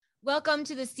Welcome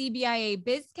to the CBIA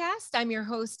BizCast. I'm your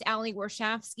host, Ali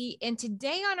Warshafsky, and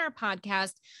today on our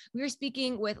podcast, we are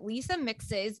speaking with Lisa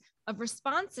Mixes of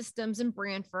Response Systems in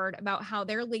Brantford about how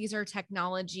their laser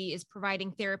technology is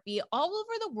providing therapy all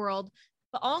over the world,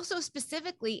 but also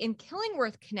specifically in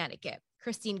Killingworth, Connecticut.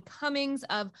 Christine Cummings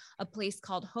of a place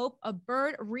called Hope, a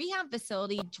bird rehab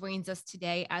facility, joins us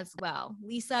today as well.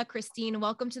 Lisa, Christine,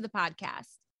 welcome to the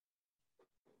podcast.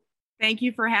 Thank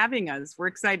you for having us. We're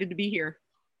excited to be here.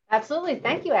 Absolutely.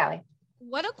 Thank you, Ali.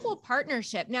 What a cool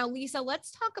partnership. Now, Lisa,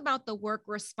 let's talk about the work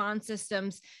Response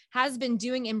Systems has been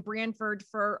doing in Brantford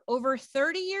for over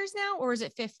 30 years now, or is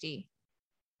it 50?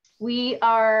 We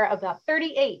are about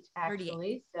 38, actually.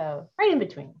 38. So right in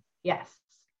between. Yes.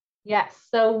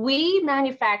 So we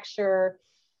manufacture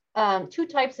two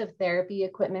types of therapy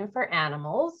equipment for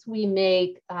animals. We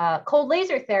make cold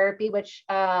laser therapy, which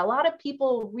a lot of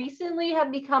people recently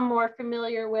have become more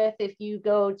familiar with. If you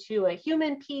go to a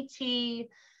human PT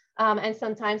and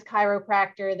sometimes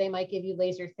chiropractor, they might give you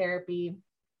laser therapy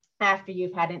after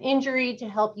you've had an injury to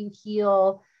help you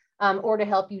heal or to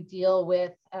help you deal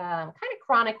with kind of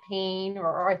chronic pain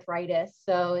or arthritis.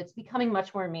 So it's becoming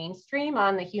much more mainstream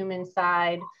on the human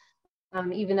side.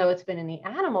 Even though it's been in the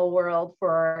animal world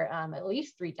for at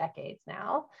least 3 decades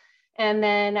now. And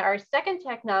then our second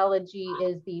technology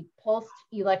is the pulsed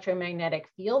electromagnetic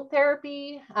field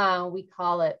therapy. We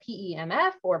call it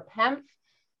PEMF or PEMF.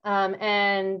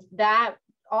 And that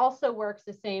also works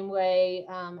the same way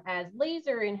as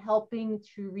laser in helping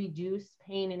to reduce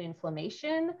pain and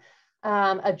inflammation,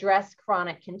 address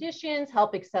chronic conditions,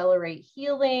 help accelerate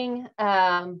healing,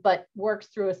 but works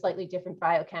through a slightly different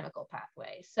biochemical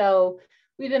pathway. So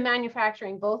we've been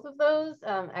manufacturing both of those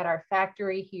at our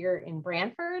factory here in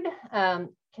Brantford,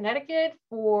 Connecticut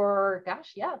for,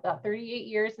 about 38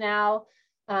 years now.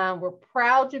 We're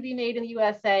proud to be made in the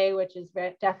USA, which is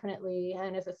definitely,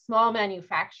 and as a small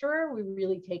manufacturer, we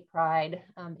really take pride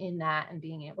in that and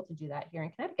being able to do that here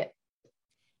in Connecticut.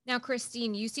 Now,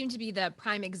 Christine, you seem to be the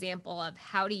prime example of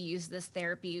how to use this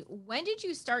therapy. When did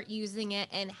you start using it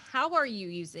and how are you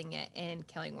using it in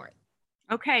Killingworth?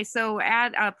 Okay, so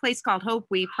at a place called Hope,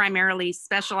 we primarily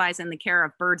specialize in the care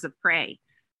of birds of prey.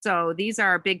 So these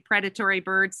are big predatory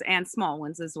birds and small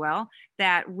ones as well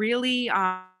that really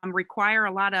require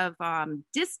a lot of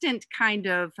distant kind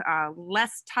of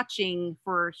less touching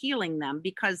for healing them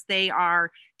because they are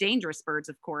dangerous birds,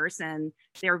 of course, and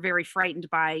they're very frightened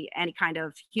by any kind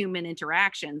of human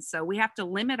interaction. So we have to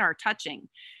limit our touching.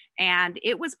 And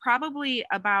it was probably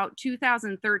about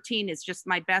 2013 is just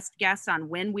my best guess on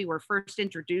when we were first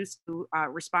introduced to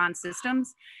Response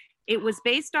Systems. It was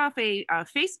based off a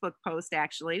Facebook post,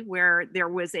 actually, where there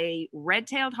was a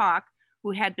red-tailed hawk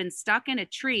who had been stuck in a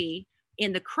tree,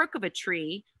 in the crook of a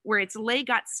tree, where its leg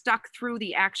got stuck through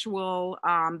the actual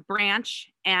branch,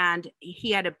 and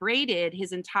he had abraded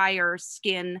his entire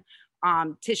skin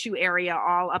tissue area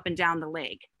all up and down the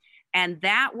leg. And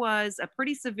that was a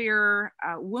pretty severe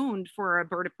wound for a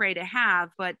bird of prey to have.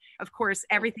 But of course,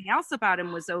 everything else about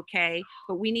him was okay.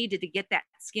 But we needed to get that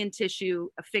skin tissue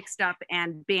fixed up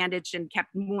and bandaged and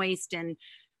kept moist. And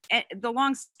the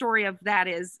long story of that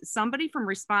is somebody from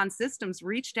Response Systems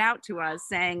reached out to us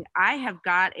saying, I have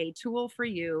got a tool for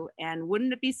you. And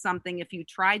wouldn't it be something if you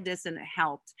tried this and it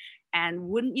helped? And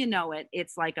wouldn't you know it,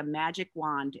 it's like a magic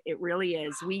wand. It really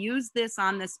is. We used this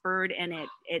on this bird and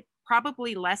it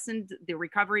probably lessened the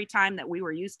recovery time that we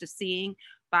were used to seeing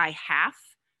by half.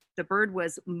 The bird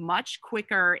was much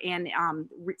quicker in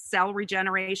cell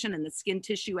regeneration, and the skin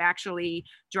tissue actually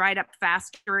dried up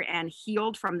faster and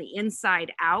healed from the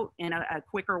inside out in a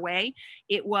quicker way.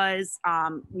 It was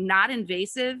not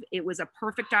invasive. It was a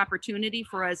perfect opportunity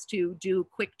for us to do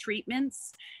quick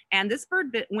treatments. And this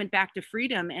bird went back to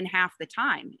freedom in half the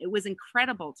time. It was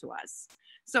incredible to us.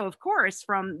 So of course,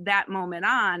 from that moment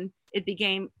on, it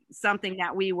became something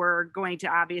that we were going to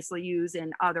obviously use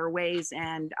in other ways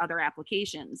and other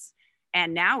applications.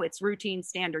 And now it's routine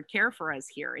standard care for us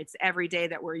here. It's every day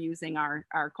that we're using our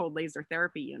cold laser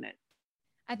therapy unit.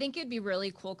 I think it'd be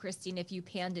really cool, Christine, if you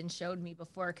panned and showed me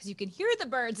before, because you can hear the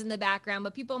birds in the background,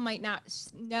 but people might not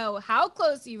know how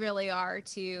close you really are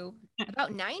to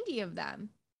about 90 of them.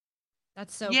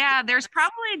 That's so yeah, cool. There's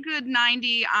probably a good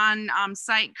 90 on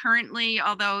site currently,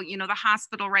 although, you know, the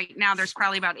hospital right now, there's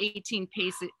probably about 18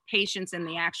 patients in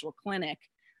the actual clinic.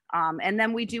 And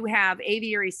then we do have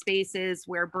aviary spaces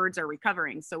where birds are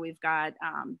recovering. So we've got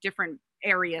different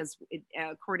areas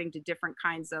according to different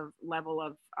kinds of level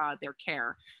of their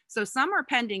care. So some are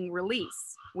pending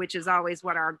release, which is always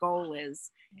what our goal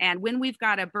is. And when we've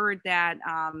got a bird that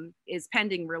is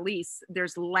pending release,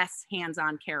 there's less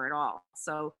hands-on care at all.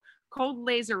 So cold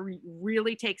laser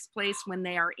really takes place when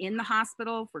they are in the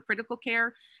hospital for critical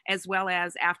care, as well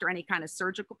as after any kind of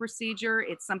surgical procedure.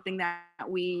 It's something that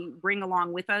we bring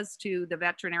along with us to the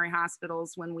veterinary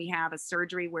hospitals when we have a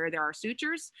surgery where there are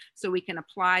sutures, so we can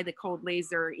apply the cold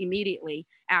laser immediately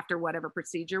after whatever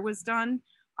procedure was done.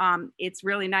 It's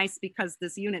really nice because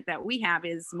this unit that we have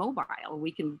is mobile.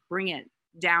 We can bring it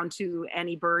down to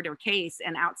any bird or case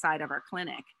and outside of our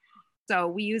clinic. So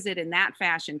we use it in that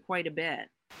fashion quite a bit.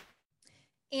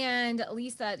 And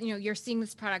Lisa, you're seeing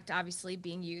this product obviously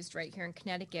being used right here in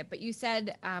Connecticut, but you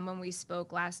said when we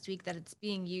spoke last week that it's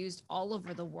being used all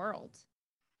over the world.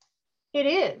 It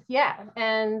is, yeah.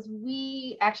 And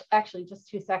we actually just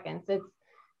 2 seconds.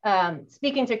 It's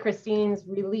speaking to Christine's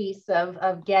release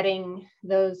of getting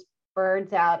those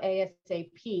birds out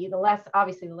ASAP, the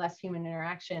less human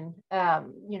interaction,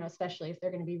 especially if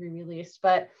they're going to be re-released.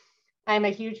 But I'm a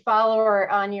huge follower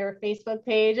on your Facebook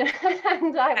page,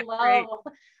 and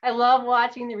I love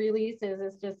watching the releases.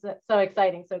 It's just so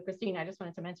exciting. So Christine, I just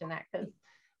wanted to mention that because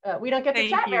we don't get to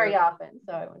chat very often.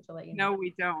 So I want to let you know. No,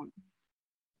 we don't.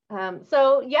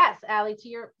 So yes, Allie, to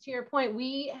your point,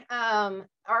 we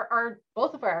are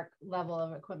both of our level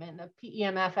of equipment, the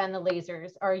PEMF and the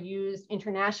lasers, are used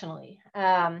internationally.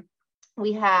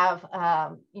 We have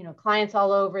clients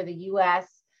all over the U.S.,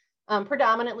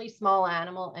 predominantly small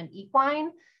animal and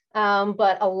equine,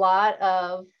 but a lot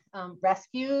of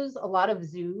rescues, a lot of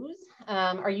zoos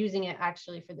are using it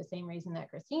actually for the same reason that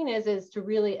Christine is to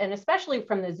really, and especially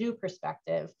from the zoo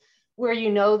perspective, where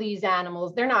these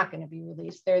animals, they're not going to be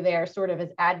released. They're there sort of as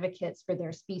advocates for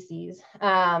their species.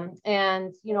 And,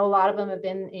 a lot of them have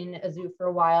been in a zoo for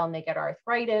a while and they get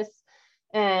arthritis.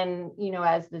 And,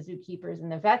 as the zookeepers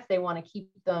and the vets, they want to keep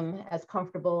them as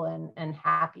comfortable and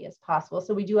happy as possible.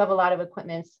 So we do have a lot of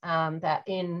equipment that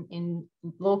in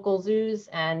local zoos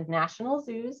and national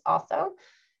zoos also.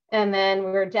 And then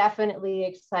we're definitely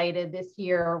excited this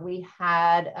year. We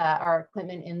had our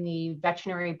equipment in the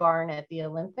veterinary barn at the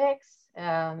Olympics.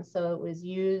 So it was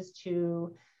used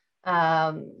to,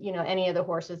 any of the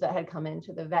horses that had come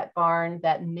into the vet barn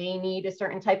that may need a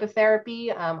certain type of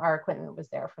therapy, our equipment was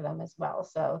there for them as well.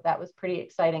 So that was pretty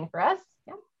exciting for us.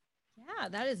 Yeah. Yeah,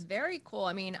 that is very cool.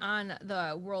 I mean, on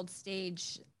the world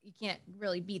stage, you can't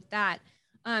really beat that.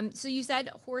 So you said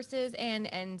horses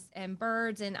and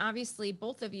birds, and obviously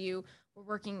both of you were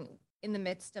working in the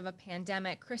midst of a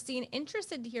pandemic. Christine,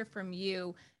 interested to hear from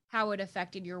you how it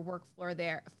affected your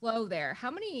workflow there.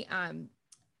 How many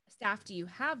staff do you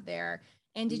have there?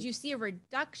 And did you see a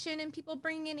reduction in people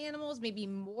bringing in animals, maybe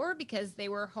more because they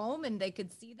were home and they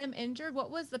could see them injured? What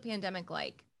was the pandemic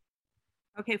like?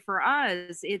 Okay, for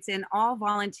us, it's an all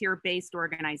volunteer-based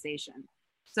organization.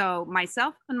 So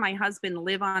myself and my husband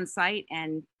live on site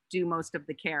and do most of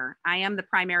the care. I am the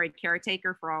primary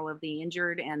caretaker for all of the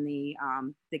injured and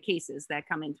the cases that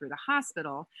come in through the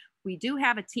hospital. We do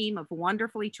have a team of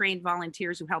wonderfully trained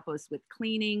volunteers who help us with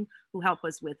cleaning, who help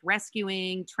us with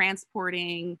rescuing,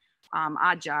 transporting,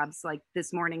 odd jobs. Like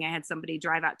this morning, I had somebody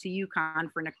drive out to Yukon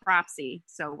for necropsy.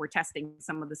 So we're testing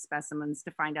some of the specimens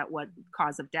to find out what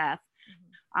cause of death.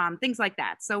 Things like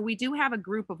that. So we do have a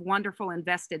group of wonderful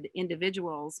invested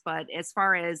individuals, but as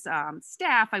far as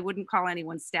staff, I wouldn't call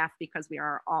anyone staff because we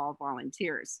are all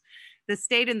volunteers. The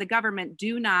state and the government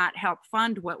do not help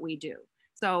fund what we do.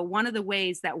 So one of the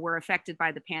ways that we're affected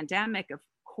by the pandemic, of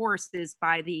course, is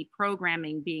by the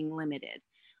programming being limited.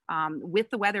 With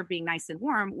the weather being nice and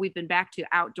warm, we've been back to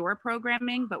outdoor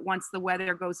programming, but once the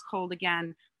weather goes cold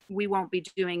again, we won't be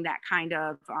doing that kind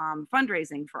of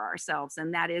fundraising for ourselves.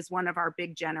 And that is one of our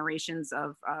big generations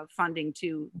of funding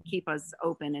to keep us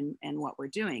open and what we're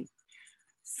doing.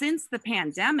 Since the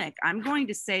pandemic, I'm going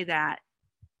to say that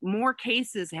more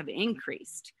cases have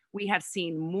increased. We have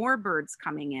seen more birds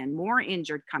coming in, more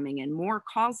injured coming in, more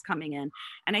calls coming in.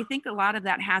 And I think a lot of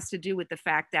that has to do with the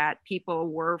fact that people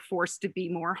were forced to be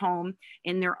more home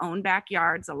in their own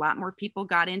backyards. A lot more people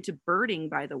got into birding,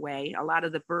 by the way. A lot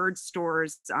of the bird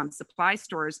stores, supply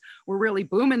stores were really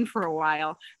booming for a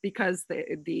while because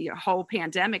the whole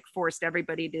pandemic forced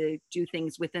everybody to do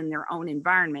things within their own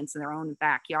environments and their own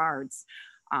backyards.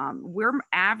 We're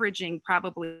averaging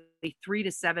probably 3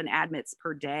 to 7 admits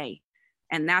per day.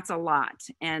 And that's a lot.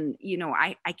 And,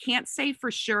 I can't say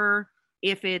for sure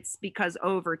if it's because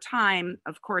over time,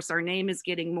 of course, our name is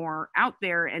getting more out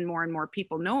there and more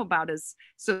people know about us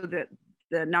so that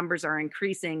the numbers are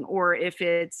increasing, or if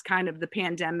it's kind of the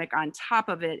pandemic on top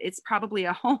of it. It's probably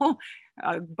a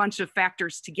bunch of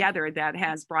factors together that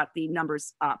has brought the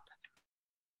numbers up.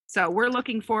 So we're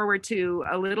looking forward to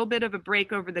a little bit of a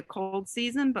break over the cold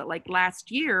season, but like last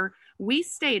year, we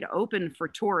stayed open for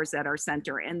tours at our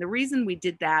center. And the reason we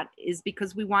did that is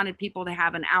because we wanted people to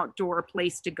have an outdoor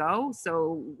place to go,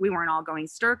 so we weren't all going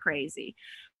stir crazy.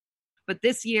 But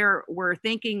this year, we're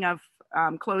thinking of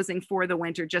closing for the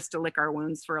winter just to lick our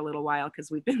wounds for a little while because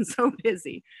we've been so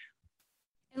busy.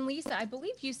 And Lisa, I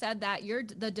believe you said that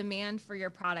the demand for your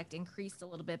product increased a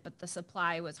little bit, but the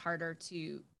supply was harder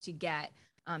to get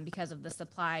because of the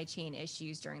supply chain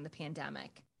issues during the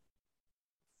pandemic.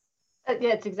 Yeah,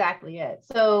 it's exactly it.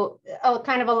 So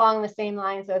kind of along the same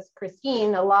lines as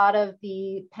Christine, a lot of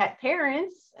the pet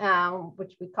parents,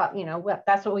 which we call,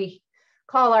 that's what we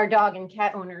call our dog and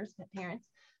cat owners, pet parents,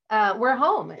 were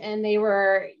home, and they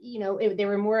were, they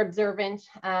were more observant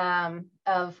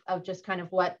of just kind of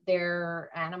what their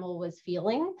animal was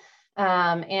feeling.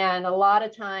 And a lot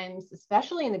of times,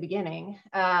 especially in the beginning,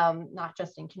 not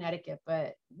just in Connecticut,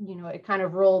 but, it kind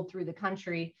of rolled through the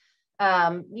country.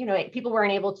 People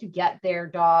weren't able to get their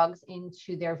dogs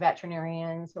into their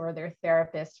veterinarians or their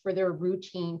therapists for their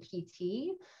routine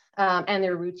PT and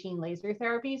their routine laser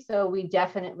therapy. So we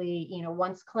definitely,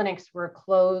 once clinics were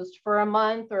closed for a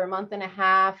month or a month and a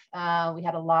half, we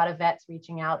had a lot of vets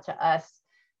reaching out to us,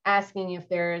 asking if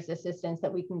there's assistance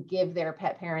that we can give their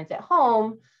pet parents at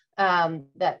home.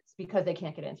 That's because they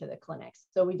can't get into the clinics.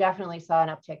 So we definitely saw an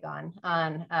uptick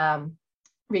on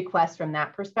requests from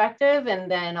that perspective. And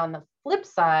then on the flip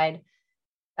side,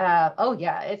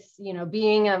 it's,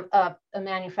 being a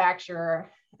manufacturer,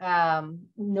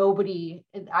 nobody,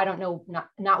 I don't know,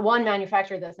 not one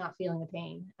manufacturer that's not feeling the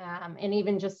pain. And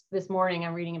even just this morning,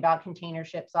 I'm reading about container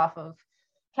ships off of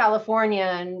California,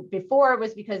 and before it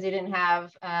was because they didn't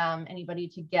have anybody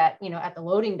to get, at the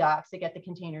loading docks to get the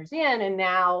containers in, and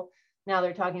now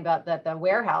they're talking about that the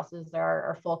warehouses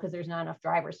are full because there's not enough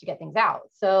drivers to get things out.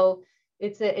 So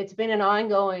it's been an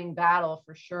ongoing battle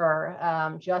for sure,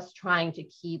 just trying to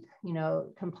keep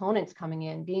components coming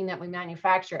in, being that we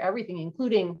manufacture everything,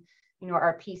 including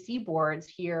our PC boards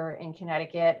here in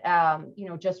Connecticut.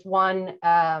 Just one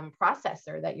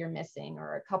processor that you're missing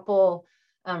or a couple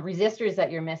resistors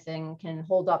that you're missing can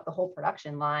hold up the whole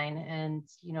production line. And,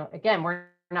 again, we're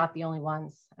not the only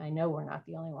ones. I know we're not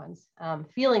the only ones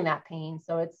feeling that pain.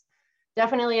 So it's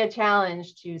definitely a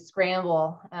challenge to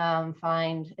scramble,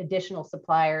 find additional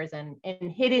suppliers and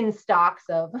hidden stocks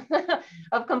of,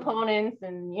 of components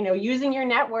and, using your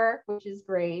network, which is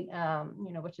great,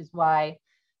 which is why,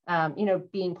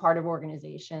 being part of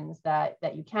organizations that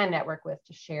you can network with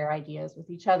to share ideas with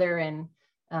each other and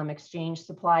exchange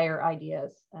supplier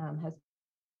ideas has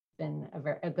been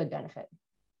a good benefit.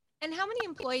 And how many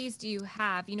employees do you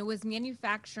have? Was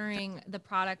manufacturing the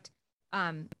product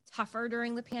tougher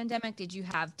during the pandemic? Did you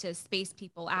have to space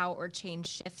people out or change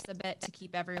shifts a bit to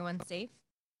keep everyone safe?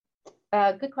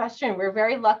 Good question. We're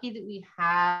very lucky that we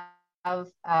have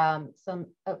a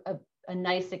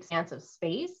nice expanse of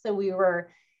space. So we were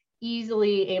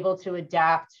easily able to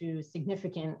adapt to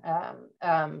significant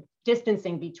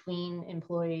distancing between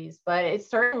employees, but it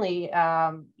certainly,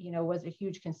 was a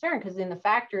huge concern because in the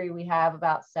factory we have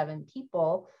about 7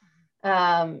 people,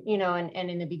 and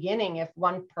in the beginning, if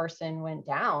one person went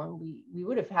down, we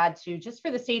would have had to, just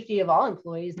for the safety of all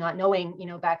employees, not knowing,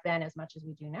 back then as much as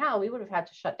we do now, we would have had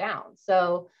to shut down.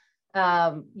 So,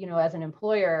 as an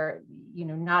employer,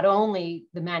 not only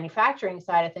the manufacturing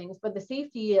side of things, but the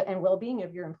safety and well-being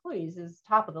of your employees is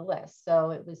top of the list.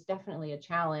 So it was definitely a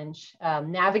challenge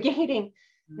navigating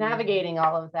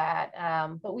all of that.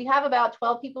 But we have about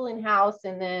 12 people in-house,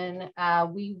 and then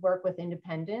we work with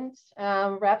independent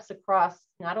reps across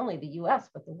not only the US,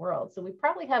 but the world. So we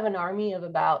probably have an army of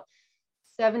about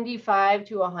 75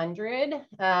 to 100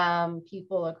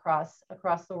 people across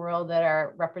the world that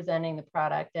are representing the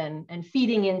product and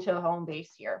feeding into the home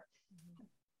base here.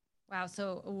 Wow.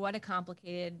 So what a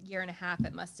complicated year and a half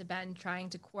it must have been trying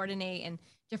to coordinate and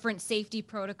different safety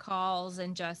protocols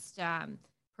and just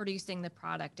producing the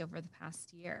product over the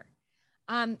past year.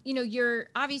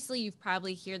 You've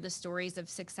probably heard the stories of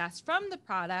success from the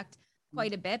product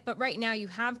quite a bit, but right now you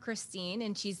have Christine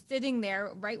and she's sitting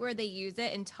there right where they use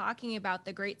it and talking about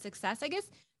the great success. I guess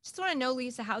just want to know,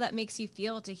 Lisa, how that makes you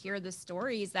feel to hear the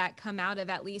stories that come out of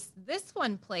at least this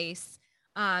one place,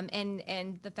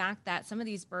 and the fact that some of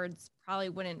these birds probably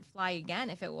wouldn't fly again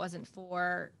if it wasn't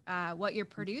for what you're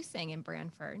producing in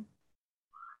Branford.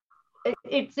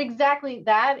 It's exactly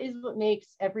that is what makes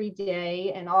every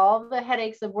day and all the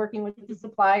headaches of working with the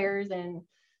suppliers and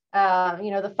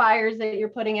the fires that you're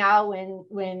putting out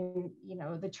when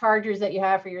the chargers that you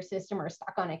have for your system are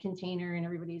stuck on a container and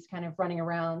everybody's kind of running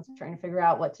around trying to figure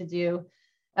out what to do.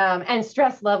 and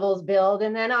stress levels build.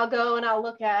 And then I'll go and I'll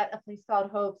look at a place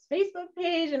called Hope's Facebook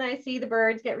page, and I see the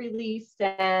birds get released,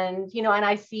 and and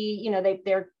I see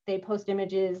they post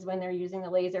images when they're using the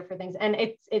laser for things, and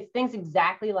it's things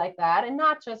exactly like that, and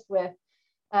not just with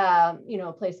a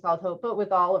place called Hope, but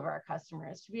with all of our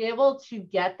customers, to be able to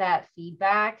get that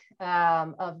feedback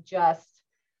of just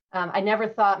I never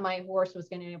thought my horse was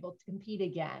going to be able to compete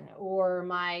again, or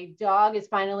my dog is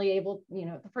finally able,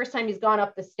 the first time he's gone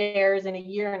up the stairs in a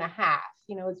year and a half.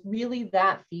 It's really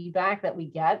that feedback that we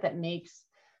get that makes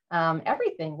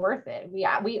everything worth it.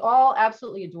 We all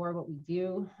absolutely adore what we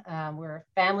do. We're a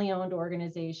family-owned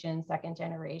organization, second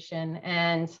generation,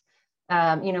 and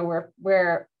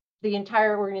we're the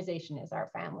entire organization is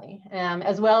our family,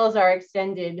 as well as our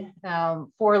extended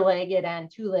four-legged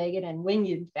and two-legged and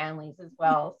winged families as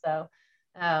well. So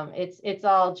it's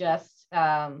all just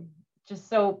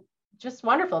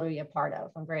wonderful to be a part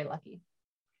of. I'm very lucky.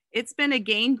 It's been a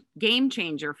game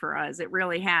changer for us. It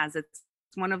really has. It's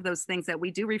one of those things that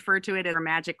we do refer to it as our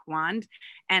magic wand.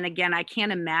 And again, I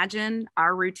can't imagine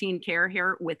our routine care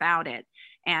here without it.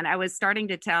 And I was starting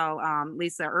to tell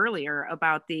Lisa earlier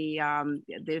about the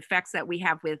effects that we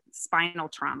have with spinal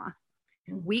trauma.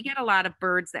 We get a lot of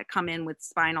birds that come in with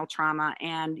spinal trauma,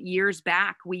 and years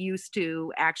back, we used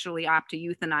to actually opt to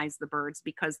euthanize the birds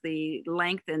because the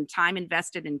length and time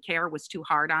invested in care was too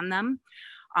hard on them.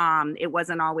 It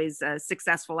wasn't always a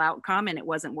successful outcome, and it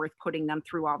wasn't worth putting them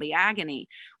through all the agony.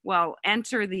 Well,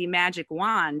 enter the magic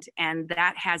wand, and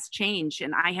that has changed.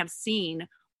 And I have seen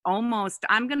almost,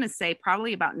 I'm going to say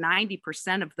probably about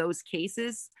 90% of those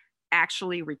cases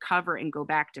actually recover and go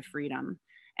back to freedom.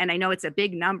 And I know it's a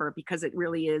big number because it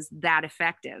really is that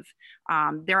effective.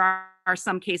 There are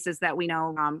some cases that we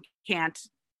know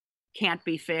can't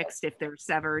be fixed if they're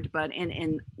severed, but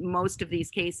in most of these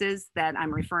cases that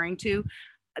I'm referring to,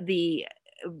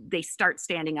 they start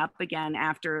standing up again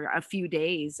after a few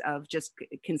days of just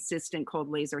consistent cold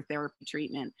laser therapy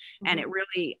treatment. Mm-hmm. And it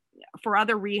really, for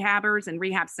other rehabbers and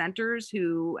rehab centers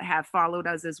who have followed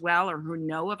us as well, or who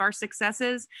know of our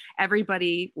successes,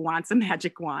 everybody wants a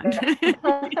magic wand.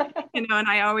 And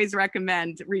I always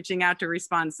recommend reaching out to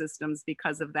Response Systems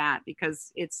because of that,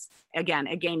 because it's, again,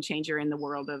 a game changer in the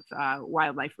world of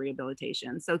wildlife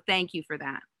rehabilitation. So thank you for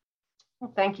that.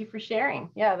 Well, thank you for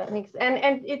sharing. Yeah, that makes,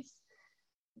 and it's,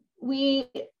 we,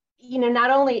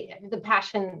 not only the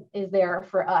passion is there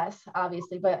for us,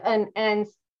 obviously, but, and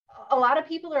a lot of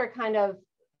people are kind of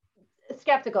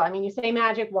skeptical. I mean, you say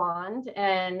magic wand,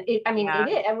 and it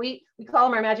is, and we call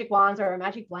them our magic wands or our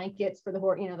magic blankets for the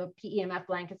horse, the PEMF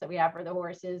blankets that we have for the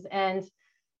horses, and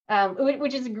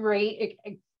which is a great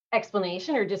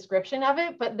explanation or description of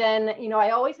it. But then, I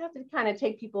always have to kind of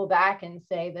take people back and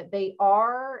say that they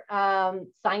are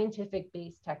scientific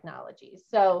based technologies.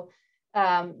 So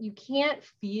you can't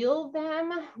feel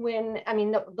them when,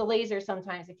 the laser,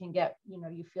 sometimes it can get,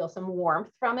 you feel some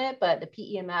warmth from it, but the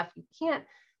PEMF, you can't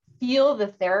feel the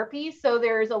therapy. So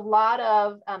there's a lot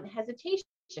of hesitation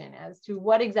as to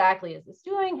what exactly is this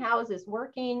doing? How is this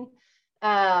working?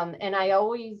 And I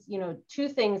always, two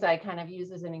things I kind of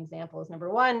use as an example is, number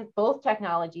one, both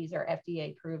technologies are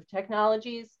FDA approved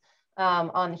technologies.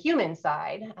 On the human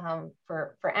side,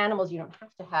 for animals, you don't have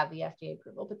to have the FDA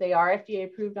approval, but they are FDA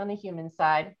approved on the human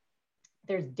side.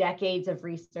 There's decades of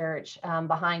research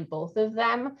behind both of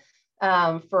them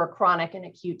for chronic and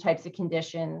acute types of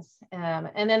conditions.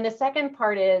 And then the second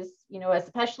part is,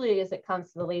 especially as it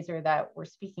comes to the laser that we're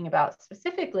speaking about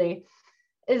specifically,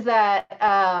 is that,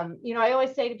 I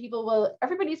always say to people, well,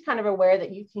 everybody's kind of aware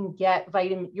that you can get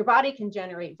your body can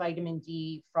generate vitamin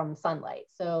D from sunlight.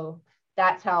 So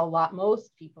that's how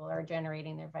most people are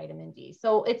generating their vitamin D.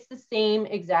 So it's the same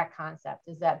exact concept,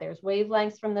 is that there's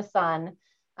wavelengths from the sun.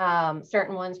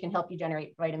 Certain ones can help you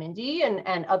generate vitamin D,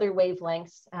 and other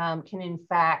wavelengths can in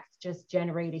fact just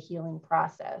generate a healing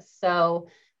process. So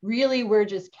really, we're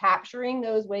just capturing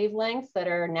those wavelengths that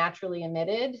are naturally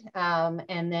emitted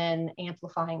and then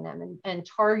amplifying them and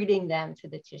targeting them to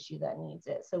the tissue that needs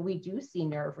it. So we do see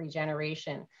nerve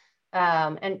regeneration.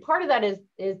 And part of that is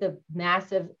the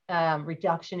massive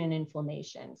reduction in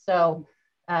inflammation. So,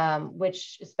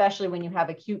 which, especially when you have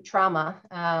acute trauma,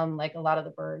 like a lot of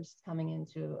the birds coming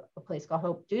into a place called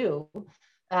Hope do,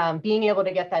 being able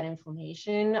to get that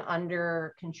inflammation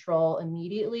under control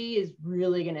immediately is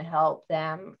really going to help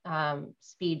them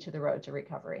speed to the road to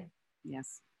recovery.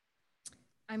 Yes.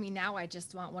 Now I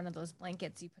just want one of those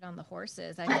blankets you put on the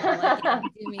horses. I feel like it can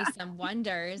do me some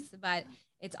wonders, but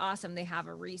it's awesome. They have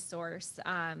a resource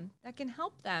that can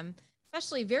help them,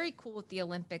 especially very cool with the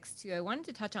Olympics too. I wanted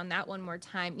to touch on that one more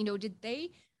time. Did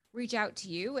they reach out to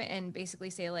you and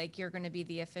basically say, like, you're going to be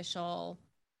the official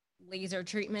laser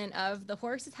treatment of the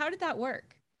horses. How did that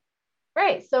work?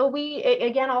 Right. So we,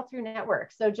 again, all through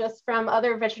networks. So just from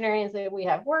other veterinarians that we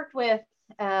have worked with,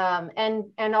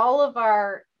 and all of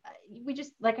our, we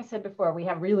just, like I said before, we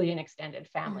have really an extended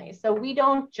family. So we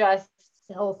don't just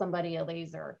sell somebody a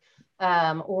laser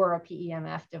or a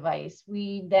PEMF device.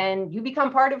 You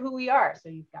become part of who we are. So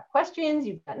you've got questions,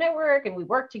 you've got network, and we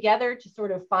work together to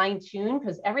sort of fine tune,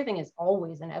 because everything is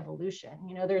always an evolution.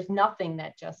 You know, there's nothing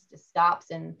that just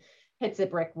stops and hits a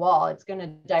brick wall. It's going to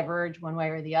diverge one way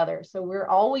or the other. So we're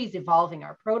always evolving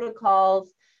our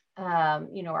protocols,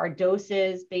 our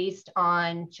doses based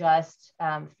on just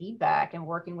feedback and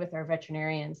working with our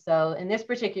veterinarians. So in this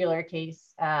particular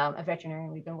case, a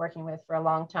veterinarian we've been working with for a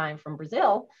long time from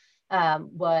Brazil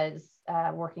was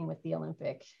working with the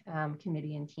Olympic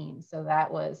committee and team. So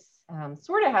that was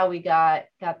sort of how we got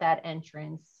that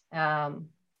entrance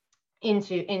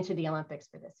into the Olympics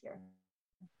for this year.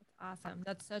 Awesome.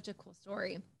 That's such a cool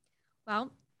story.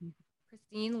 Well,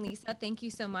 Christine, Lisa, thank you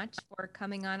so much for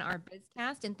coming on our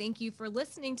BizCast, and thank you for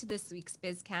listening to this week's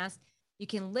BizCast. You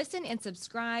can listen and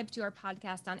subscribe to our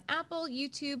podcast on Apple,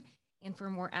 YouTube, and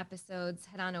for more episodes,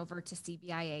 head on over to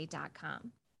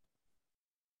cbia.com.